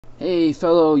Hey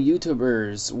fellow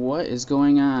YouTubers, what is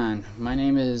going on? My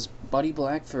name is Buddy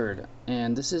Blackford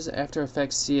and this is After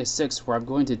Effects CS6 where I'm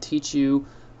going to teach you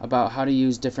about how to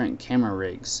use different camera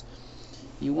rigs.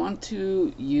 You want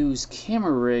to use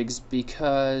camera rigs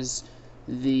because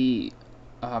the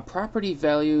property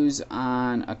values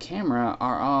on a camera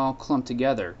are all clumped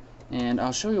together, and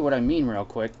I'll show you what I mean real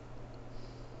quick.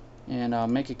 And I'll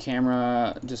make a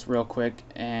camera just real quick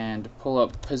and pull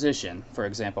up position, for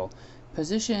example.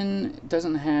 Position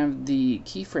doesn't have the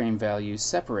keyframe values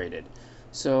separated,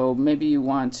 so maybe you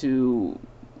want to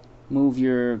move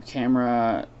your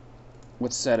camera.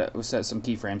 Let's set some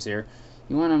keyframes here.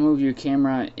 You want to move your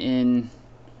camera in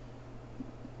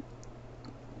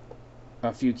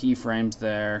a few keyframes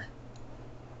there,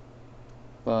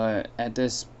 but at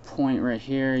this point right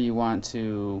here you want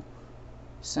to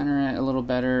center it a little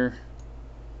better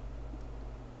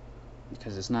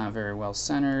because it's not very well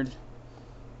centered.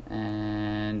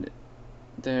 And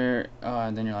there,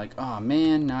 then you're like, oh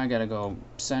man, now I gotta go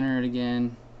center it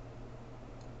again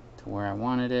to where I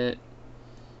wanted it,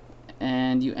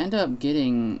 and you end up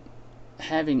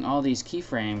having all these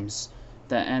keyframes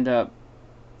that end up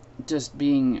just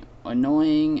being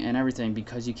annoying and everything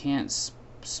because you can't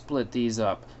split these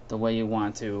up the way you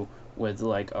want to with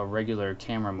like a regular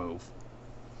camera move.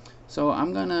 So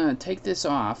I'm gonna take this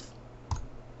off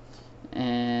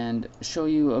and show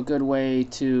you a good way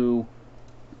to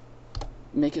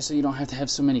make it so you don't have to have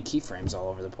so many keyframes all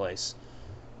over the place.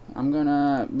 I'm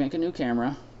gonna make a new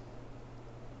camera,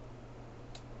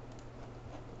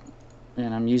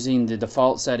 and I'm using the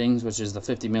default settings, which is the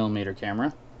 50mm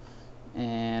camera,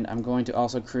 and I'm going to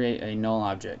also create a null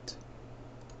object.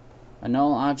 A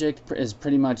null object is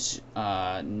pretty much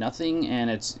nothing, and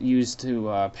it's used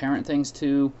to parent things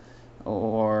to,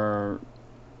 or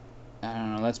I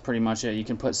don't know, that's pretty much it. You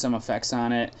can put some effects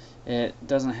on it. It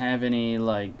doesn't have any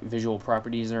like visual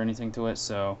properties or anything to it,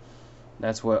 so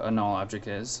that's what a null object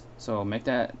is. So make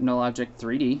that null object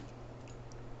 3D,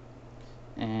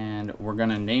 and we're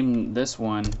gonna name this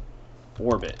one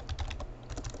Orbit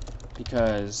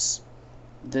because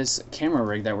this camera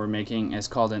rig that we're making is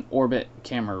called an Orbit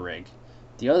camera rig.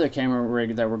 The other camera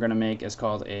rig that we're gonna make is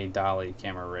called a Dolly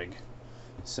camera rig.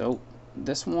 So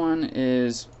this one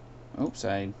is, oops,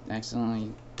 I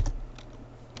accidentally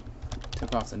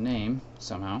took off the name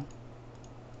somehow.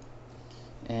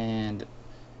 And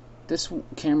this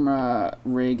camera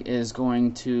rig is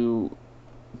going to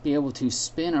be able to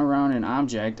spin around an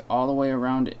object all the way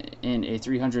around in a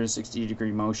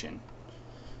 360-degree motion.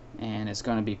 And it's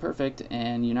going to be perfect,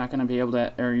 and you're not going to be able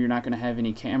to, or you're not going to have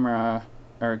any camera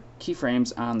or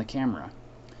keyframes on the camera.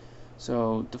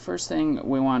 So the first thing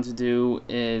we want to do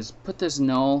is put this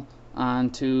null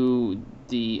onto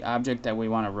the object that we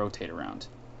want to rotate around.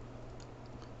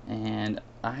 And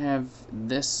I have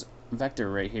this vector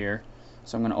right here,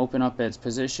 so I'm going to open up its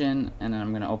position, and then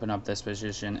I'm going to open up this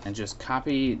position and just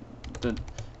copy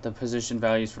the position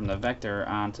values from the vector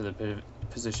onto the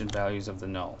position values of the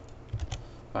null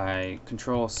by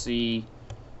Control C,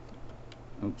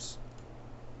 oops,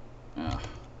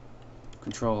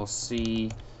 Control C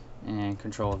and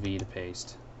Control V to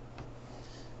paste.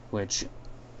 Which,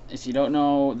 if you don't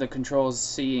know the Control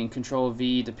C and Control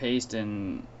V to paste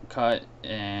and cut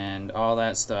and all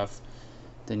that stuff,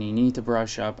 then you need to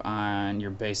brush up on your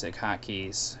basic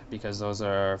hotkeys, because those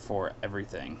are for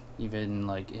everything, even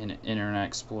like in Internet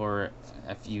Explorer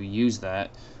if you use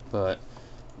that, but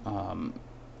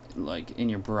like in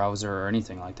your browser or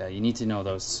anything like that, you need to know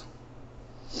those.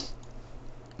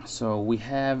 So we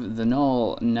have the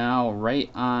null now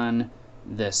right on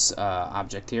this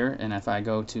object here, and if I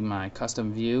go to my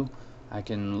custom view, I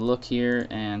can look here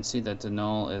and see that the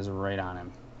null is right on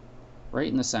him, right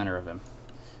in the center of him.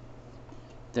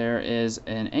 There is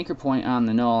an anchor point on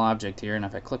the null object here, and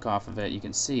if I click off of it you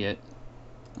can see it.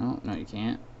 Oh no, you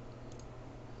can't.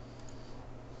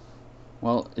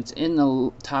 Well, it's in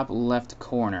the top left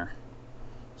corner,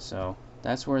 so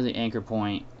that's where the anchor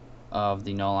point of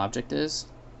the null object is.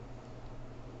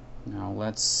 Now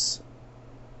let's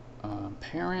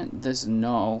parent this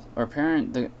null, or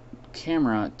parent the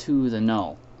camera to the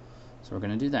null. So we're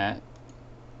going to do that.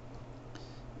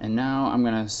 And now I'm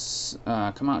going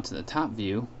to come out to the top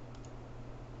view.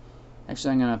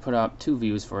 Actually, I'm going to put up two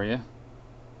views for you.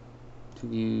 Two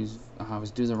views. I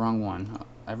always do the wrong one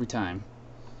every time.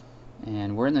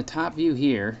 And we're in the top view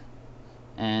here,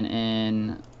 and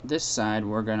in this side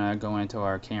we're going to go into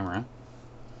our camera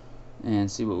and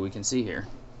see what we can see here.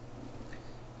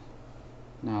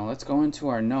 Now let's go into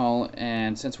our null,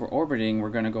 and since we're orbiting, we're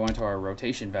going to go into our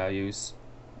rotation values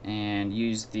and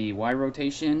use the Y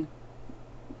rotation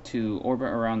to orbit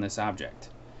around this object.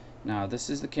 Now this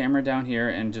is the camera down here,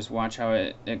 and just watch how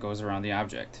it goes around the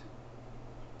object.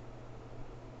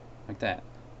 Like that.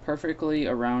 Perfectly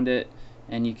around it,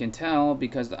 and you can tell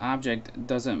because the object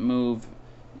doesn't move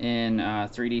in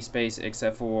 3D space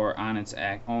except for on its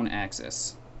own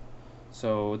axis.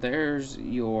 So there's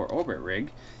your orbit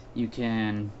rig. You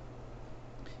can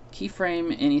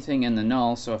keyframe anything in the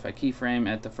null, so if I keyframe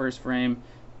at the first frame,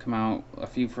 come out a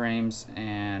few frames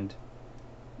and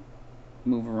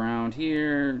move around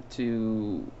here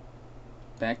to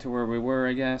back to where we were,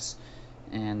 I guess.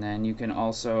 And then you can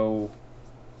also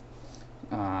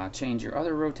change your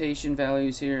other rotation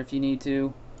values here if you need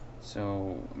to.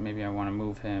 So maybe I want to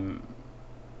move him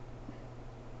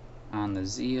on the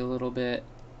Z a little bit.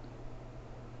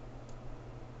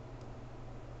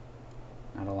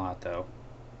 Not a lot though,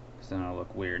 because then it'll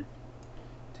look weird.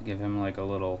 To give him like a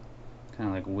little kind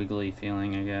of like wiggly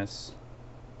feeling, I guess.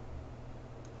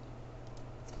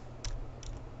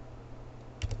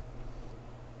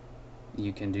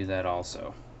 You can do that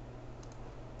also.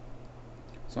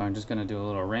 So I'm just going to do a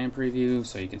little RAM preview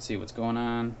so you can see what's going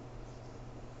on.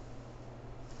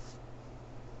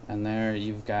 And there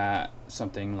you've got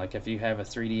something like if you have a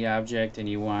 3D object and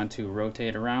you want to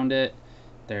rotate around it,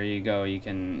 there you go, you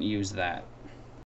can use that.